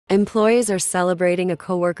Employees are celebrating a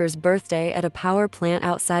coworker's birthday at a power plant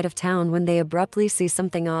outside of town when they abruptly see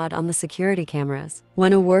something odd on the security cameras.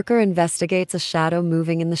 When a worker investigates a shadow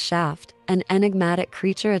moving in the shaft, an enigmatic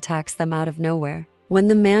creature attacks them out of nowhere. When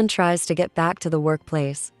the man tries to get back to the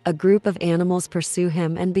workplace, a group of animals pursue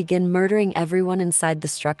him and begin murdering everyone inside the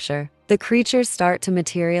structure. The creatures start to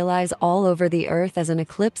materialize all over the earth as an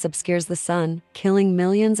eclipse obscures the sun, killing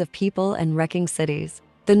millions of people and wrecking cities.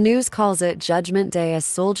 The news calls it Judgment Day as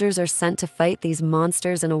soldiers are sent to fight these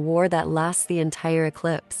monsters in a war that lasts the entire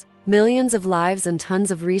eclipse. Millions of lives and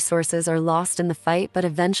tons of resources are lost in the fight, but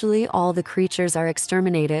eventually all the creatures are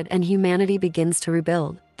exterminated and humanity begins to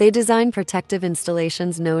rebuild. They design protective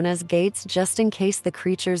installations known as gates just in case the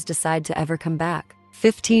creatures decide to ever come back.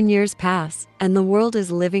 15 years pass, and the world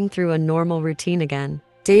is living through a normal routine again.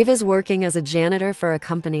 Dave is working as a janitor for a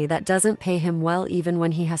company that doesn't pay him well even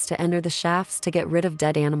when he has to enter the shafts to get rid of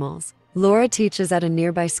dead animals. Laura teaches at a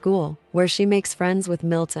nearby school, where she makes friends with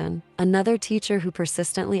Milton, another teacher who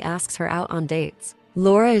persistently asks her out on dates.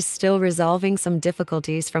 Laura is still resolving some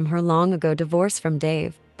difficulties from her long-ago divorce from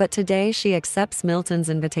Dave, but today she accepts Milton's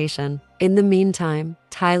invitation. In the meantime,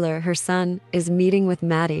 Tyler, her son, is meeting with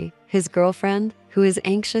Maddie, his girlfriend, who is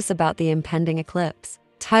anxious about the impending eclipse.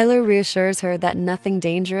 Tyler reassures her that nothing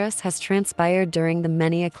dangerous has transpired during the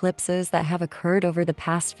many eclipses that have occurred over the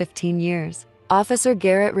past 15 years. Officer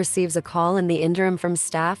Garrett receives a call in the interim from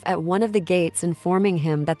staff at one of the gates informing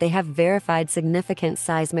him that they have verified significant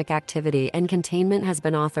seismic activity and containment has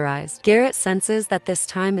been authorized. Garrett senses that this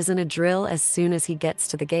time isn't a drill as soon as he gets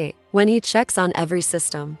to the gate. When he checks on every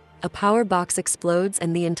system, a power box explodes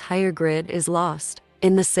and the entire grid is lost.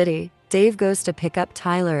 In the city, Dave goes to pick up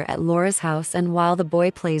Tyler at Laura's house, and while the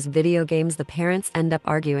boy plays video games, the parents end up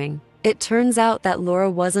arguing. It turns out that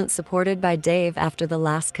Laura wasn't supported by Dave after the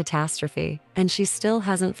last catastrophe, and she still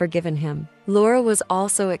hasn't forgiven him. Laura was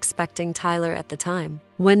also expecting Tyler at the time.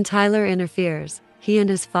 When Tyler interferes, he and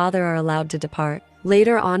his father are allowed to depart.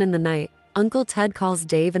 Later on in the night, Uncle Ted calls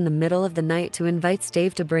Dave in the middle of the night to invite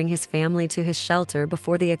Dave to bring his family to his shelter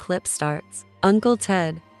before the eclipse starts. Uncle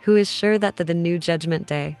Ted, who is sure that the new Judgment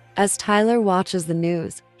Day. As Tyler watches the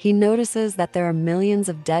news, he notices that there are millions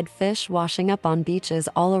of dead fish washing up on beaches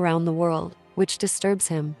all around the world, which disturbs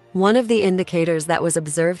him. One of the indicators that was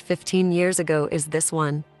observed 15 years ago is this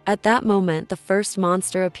one. At that moment, the first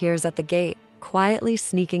monster appears at the gate, quietly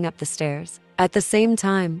sneaking up the stairs. At the same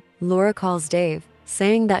time, Laura calls Dave,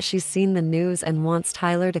 saying that she's seen the news and wants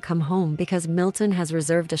Tyler to come home because Milton has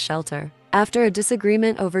reserved a shelter. After a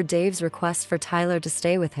disagreement over Dave's request for Tyler to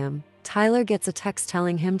stay with him, Tyler gets a text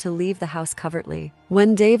telling him to leave the house covertly.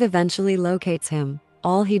 When Dave eventually locates him,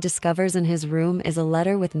 all he discovers in his room is a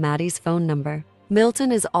letter with Maddie's phone number.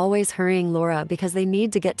 Milton is always hurrying Laura because they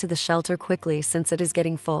need to get to the shelter quickly since it is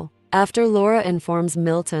getting full. After Laura informs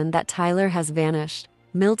Milton that Tyler has vanished,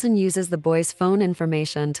 Milton uses the boy's phone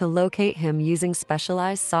information to locate him using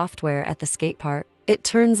specialized software at the skate park. It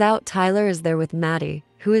turns out Tyler is there with Maddie,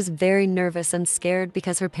 who is very nervous and scared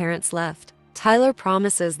because her parents left. Tyler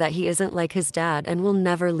promises that he isn't like his dad and will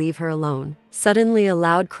never leave her alone. Suddenly, a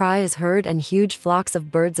loud cry is heard and huge flocks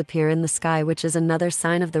of birds appear in the sky, which is another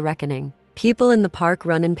sign of the reckoning. People in the park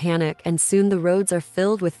run in panic, and soon the roads are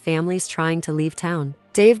filled with families trying to leave town.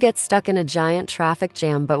 Dave gets stuck in a giant traffic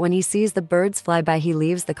jam, but when he sees the birds fly by, he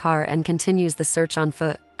leaves the car and continues the search on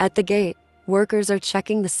foot. At the gate, workers are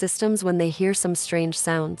checking the systems when they hear some strange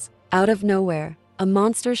sounds. Out of nowhere, a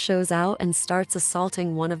monster shows out and starts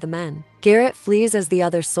assaulting one of the men. Garrett flees as the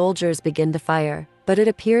other soldiers begin to fire, but it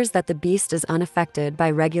appears that the beast is unaffected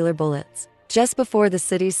by regular bullets. Just before the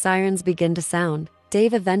city's sirens begin to sound,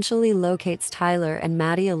 Dave eventually locates Tyler and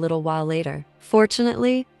Maddie a little while later.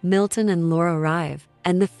 Fortunately, Milton and Laura arrive,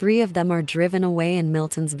 and the three of them are driven away in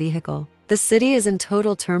Milton's vehicle. The city is in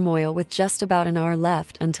total turmoil with just about an hour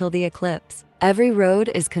left until the eclipse. Every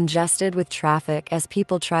road is congested with traffic as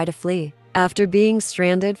people try to flee. After being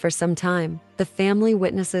stranded for some time, the family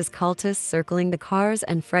witnesses cultists circling the cars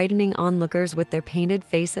and frightening onlookers with their painted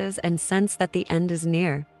faces and sense that the end is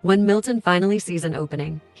near. When Milton finally sees an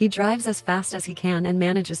opening, he drives as fast as he can and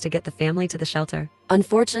manages to get the family to the shelter.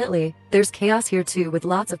 Unfortunately, there's chaos here too, with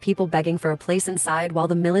lots of people begging for a place inside while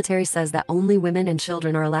the military says that only women and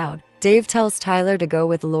children are allowed. Dave tells Tyler to go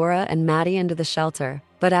with Laura and Maddie into the shelter,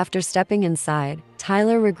 but after stepping inside,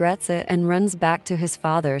 Tyler regrets it and runs back to his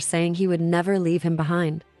father, saying he would never leave him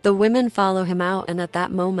behind. The women follow him out, and at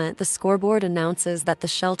that moment, the scoreboard announces that the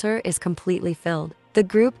shelter is completely filled. The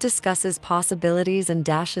group discusses possibilities and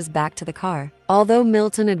dashes back to the car. Although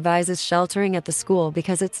Milton advises sheltering at the school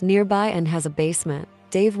because it's nearby and has a basement,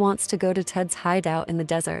 Dave wants to go to Ted's hideout in the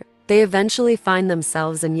desert. They eventually find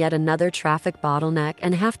themselves in yet another traffic bottleneck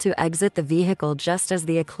and have to exit the vehicle just as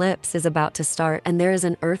the eclipse is about to start and there is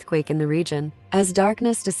an earthquake in the region. As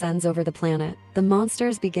darkness descends over the planet, the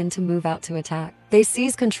monsters begin to move out to attack. They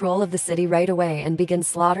seize control of the city right away and begin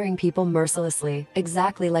slaughtering people mercilessly,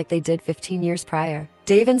 exactly like they did 15 years prior.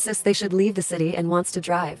 Dave insists they should leave the city and wants to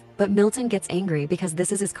drive, but Milton gets angry because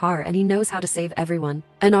this is his car and he knows how to save everyone.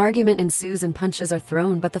 An argument ensues and punches are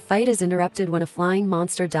thrown, but the fight is interrupted when a flying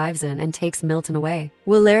monster dives in and takes Milton away.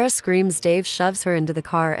 While Lara screams, Dave shoves her into the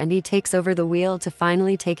car and he takes over the wheel to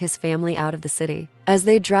finally take his family out of the city. As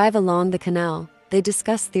they drive along the canal, they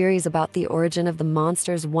discuss theories about the origin of the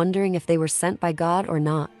monsters, wondering if they were sent by God or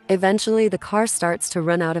not. Eventually, the car starts to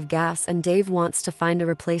run out of gas and Dave wants to find a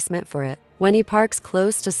replacement for it. When he parks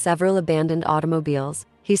close to several abandoned automobiles,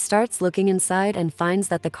 he starts looking inside and finds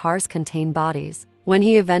that the cars contain bodies. When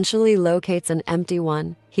he eventually locates an empty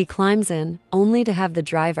one, he climbs in, only to have the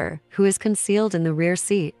driver, who is concealed in the rear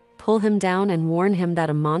seat, pull him down and warn him that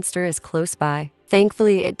a monster is close by.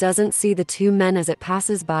 Thankfully, it doesn't see the two men as it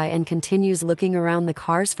passes by and continues looking around the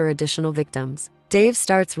cars for additional victims. Dave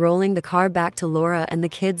starts rolling the car back to Laura and the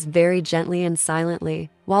kids very gently and silently,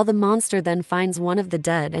 while the monster then finds one of the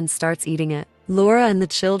dead and starts eating it. Laura and the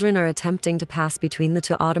children are attempting to pass between the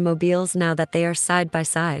two automobiles now that they are side by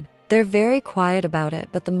side. They're very quiet about it,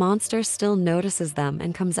 but the monster still notices them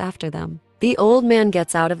and comes after them. The old man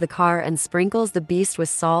gets out of the car and sprinkles the beast with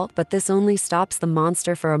salt, but this only stops the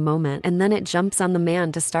monster for a moment and then it jumps on the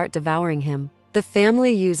man to start devouring him. The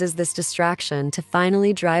family uses this distraction to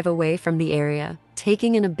finally drive away from the area,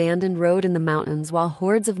 taking an abandoned road in the mountains while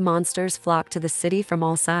hordes of monsters flock to the city from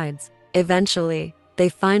all sides. Eventually, they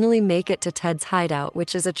finally make it to Ted's hideout,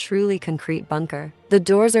 which is a truly concrete bunker. The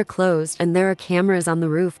doors are closed and there are cameras on the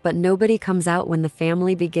roof, but nobody comes out when the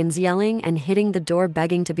family begins yelling and hitting the door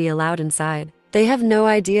begging to be allowed inside. They have no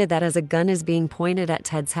idea that as a gun is being pointed at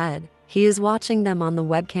Ted's head, he is watching them on the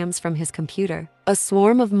webcams from his computer. A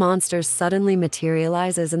swarm of monsters suddenly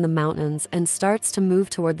materializes in the mountains and starts to move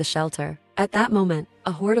toward the shelter. At that moment,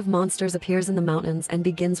 a horde of monsters appears in the mountains and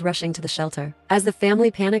begins rushing to the shelter. As the family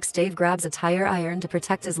panics, Dave grabs a tire iron to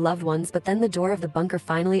protect his loved ones, but then the door of the bunker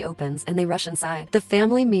finally opens and they rush inside. The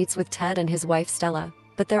family meets with Ted and his wife Stella,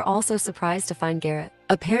 but they're also surprised to find Garrett.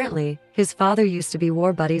 Apparently, his father used to be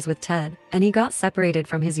war buddies with Ted, and he got separated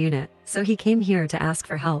from his unit, so he came here to ask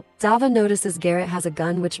for help. Dava notices Garrett has a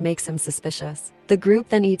gun, which makes him suspicious. The group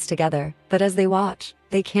then eats together, but as they watch,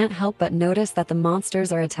 they can't help but notice that the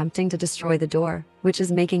monsters are attempting to destroy the door, which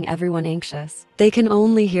is making everyone anxious. They can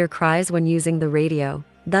only hear cries when using the radio,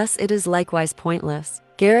 thus it is likewise pointless.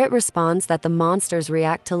 Garrett responds that the monsters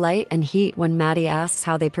react to light and heat when Maddie asks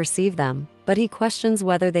how they perceive them, but he questions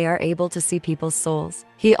whether they are able to see people's souls.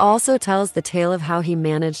 He also tells the tale of how he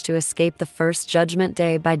managed to escape the first Judgment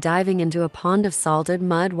Day by diving into a pond of salted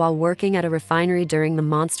mud while working at a refinery during the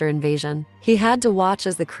monster invasion. He had to watch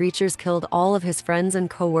as the creatures killed all of his friends and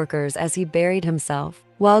co-workers as he buried himself.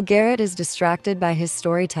 While Garrett is distracted by his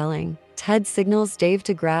storytelling, Ted signals Dave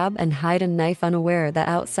to grab and hide a knife, unaware that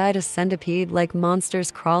outside a centipede-like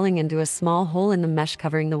monster's crawling into a small hole in the mesh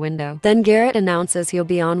covering the window. Then Garrett announces he'll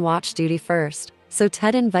be on watch duty first, so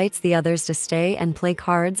Ted invites the others to stay and play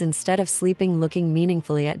cards instead of sleeping, looking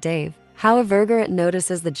meaningfully at Dave. However, Garrett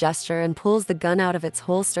notices the gesture and pulls the gun out of its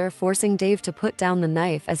holster, forcing Dave to put down the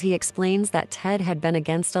knife as he explains that Ted had been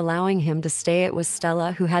against allowing him to stay. It was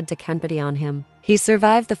Stella who had to empathy on him. He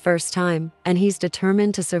survived the first time, and he's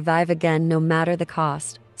determined to survive again no matter the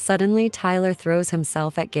cost. Suddenly, Tyler throws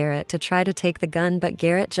himself at Garrett to try to take the gun, but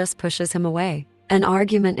Garrett just pushes him away. An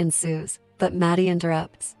argument ensues, but Maddie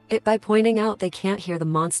interrupts it by pointing out they can't hear the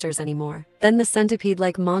monsters anymore. Then the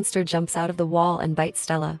centipede-like monster jumps out of the wall and bites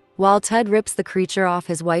Stella. While Ted rips the creature off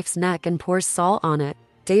his wife's neck and pours salt on it,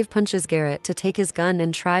 Dave punches Garrett to take his gun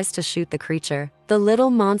and tries to shoot the creature. The little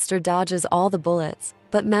monster dodges all the bullets,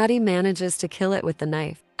 but Maddie manages to kill it with the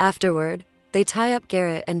knife. Afterward, they tie up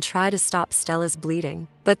Garrett and try to stop Stella's bleeding,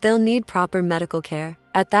 but they'll need proper medical care.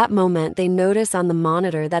 At that moment, they notice on the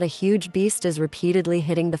monitor that a huge beast is repeatedly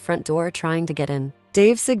hitting the front door trying to get in.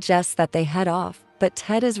 Dave suggests that they head off, but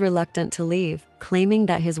Ted is reluctant to leave, claiming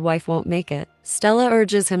that his wife won't make it. Stella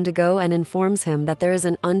urges him to go and informs him that there is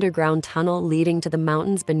an underground tunnel leading to the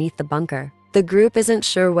mountains beneath the bunker. The group isn't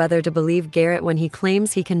sure whether to believe Garrett when he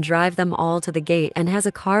claims he can drive them all to the gate and has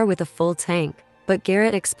a car with a full tank, but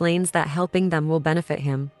Garrett explains that helping them will benefit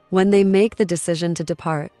him. When they make the decision to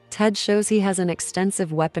depart, Ted shows he has an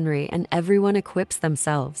extensive weaponry and everyone equips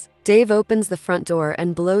themselves. Dave opens the front door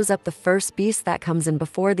and blows up the first beast that comes in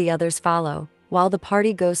before the others follow, while the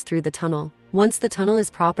party goes through the tunnel. Once the tunnel is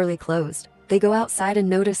properly closed, They go outside and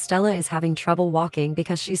notice Stella is having trouble walking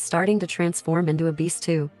because she's starting to transform into a beast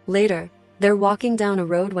too. Later, they're walking down a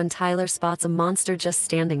road when Tyler spots a monster just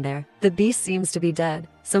standing there. The beast seems to be dead,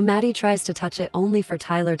 so Maddie tries to touch it only for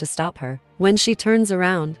Tyler to stop her. When she turns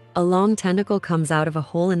around, a long tentacle comes out of a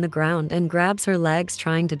hole in the ground and grabs her legs,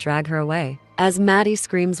 trying to drag her away. As Maddie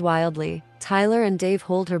screams wildly, Tyler and Dave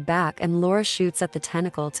hold her back and Laura shoots at the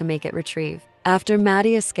tentacle to make it retrieve. After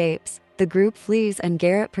Maddie escapes, the group flees and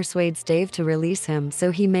Garrett persuades Dave to release him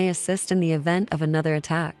so he may assist in the event of another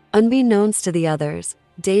attack. Unbeknownst to the others,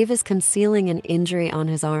 Dave is concealing an injury on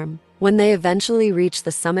his arm. When they eventually reach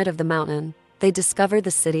the summit of the mountain, they discover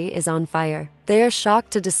the city is on fire. They are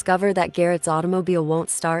shocked to discover that Garrett's automobile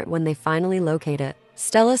won't start when they finally locate it.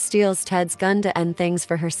 Stella steals Ted's gun to end things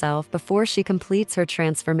for herself before she completes her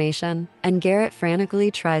transformation, and Garrett frantically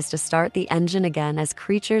tries to start the engine again as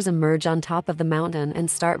creatures emerge on top of the mountain and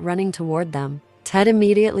start running toward them. Ted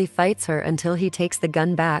immediately fights her until he takes the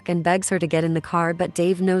gun back and begs her to get in the car, but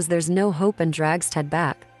Dave knows there's no hope and drags Ted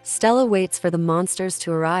back. Stella waits for the monsters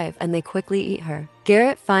to arrive and they quickly eat her.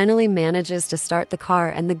 Garrett finally manages to start the car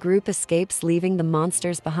and the group escapes, leaving the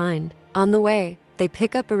monsters behind. On the way, they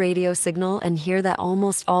pick up a radio signal and hear that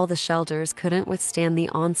almost all the shelters couldn't withstand the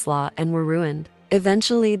onslaught and were ruined.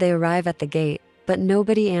 Eventually, they arrive at the gate, but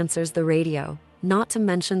nobody answers the radio, not to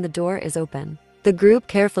mention the door is open. The group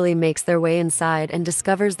carefully makes their way inside and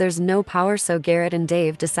discovers there's no power, so Garrett and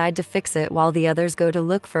Dave decide to fix it while the others go to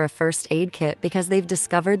look for a first aid kit because they've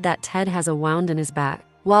discovered that Ted has a wound in his back.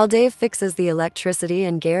 While Dave fixes the electricity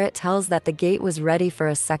and Garrett tells that the gate was ready for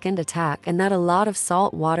a second attack and that a lot of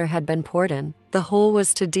salt water had been poured in, the hole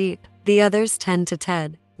was too deep. The others tend to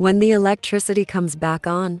Ted. When the electricity comes back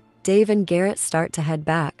on, Dave and Garrett start to head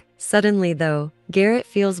back. Suddenly though, Garrett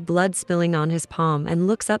feels blood spilling on his palm and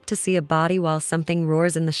looks up to see a body while something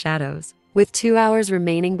roars in the shadows. With 2 hours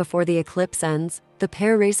remaining before the eclipse ends, the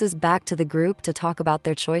pair races back to the group to talk about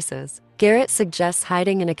their choices. Garrett suggests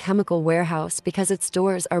hiding in a chemical warehouse because its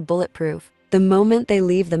doors are bulletproof. The moment they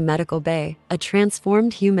leave the medical bay, a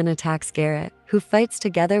transformed human attacks Garrett, who fights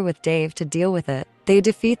together with Dave to deal with it. They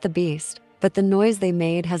defeat the beast, but the noise they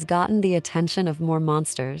made has gotten the attention of more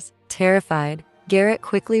monsters. Terrified, Garrett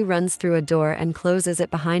quickly runs through a door and closes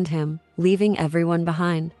it behind him, leaving everyone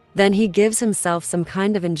behind. Then he gives himself some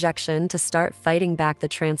kind of injection to start fighting back the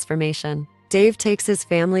transformation. Dave takes his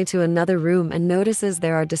family to another room and notices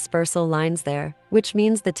there are dispersal lines there, which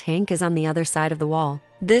means the tank is on the other side of the wall.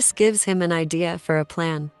 This gives him an idea for a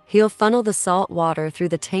plan. He'll funnel the salt water through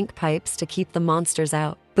the tank pipes to keep the monsters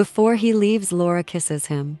out. Before he leaves, Laura kisses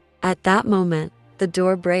him. At that moment, the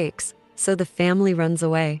door breaks, so the family runs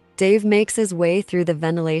away. Dave makes his way through the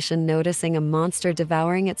ventilation, noticing a monster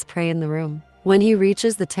devouring its prey in the room. When he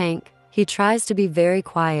reaches the tank, he tries to be very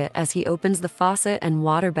quiet as he opens the faucet and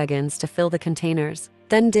water begins to fill the containers.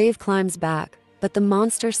 Then Dave climbs back, but the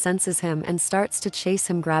monster senses him and starts to chase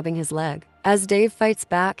him, grabbing his leg. As Dave fights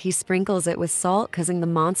back, he sprinkles it with salt, causing the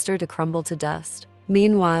monster to crumble to dust.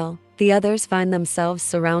 Meanwhile, the others find themselves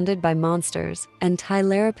surrounded by monsters, and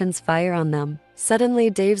Tyler opens fire on them. Suddenly,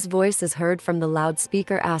 Dave's voice is heard from the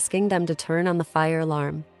loudspeaker asking them to turn on the fire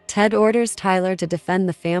alarm. Ted orders Tyler to defend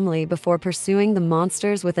the family before pursuing the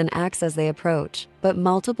monsters with an axe as they approach, but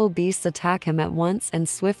multiple beasts attack him at once and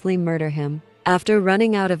swiftly murder him. After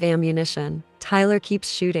running out of ammunition, Tyler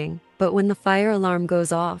keeps shooting, but when the fire alarm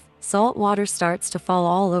goes off, salt water starts to fall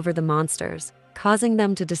all over the monsters, causing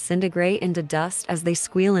them to disintegrate into dust as they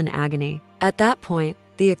squeal in agony. At that point,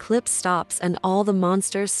 the eclipse stops and all the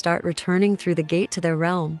monsters start returning through the gate to their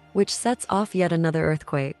realm, which sets off yet another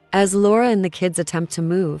earthquake. As Laura and the kids attempt to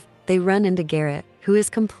move, they run into Garrett, who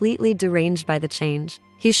is completely deranged by the change.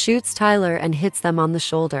 He shoots Tyler and hits them on the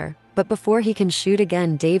shoulder, but before he can shoot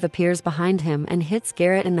again, Dave appears behind him and hits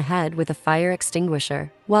Garrett in the head with a fire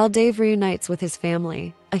extinguisher. While Dave reunites with his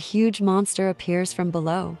family, a huge monster appears from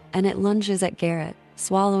below, and it lunges at Garrett,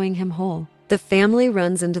 swallowing him whole. The family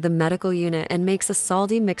runs into the medical unit and makes a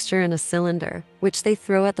salty mixture in a cylinder, which they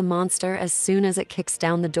throw at the monster as soon as it kicks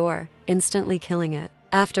down the door, instantly killing it.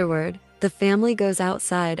 Afterward, the family goes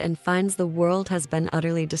outside and finds the world has been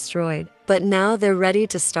utterly destroyed, but now they're ready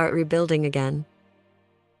to start rebuilding again.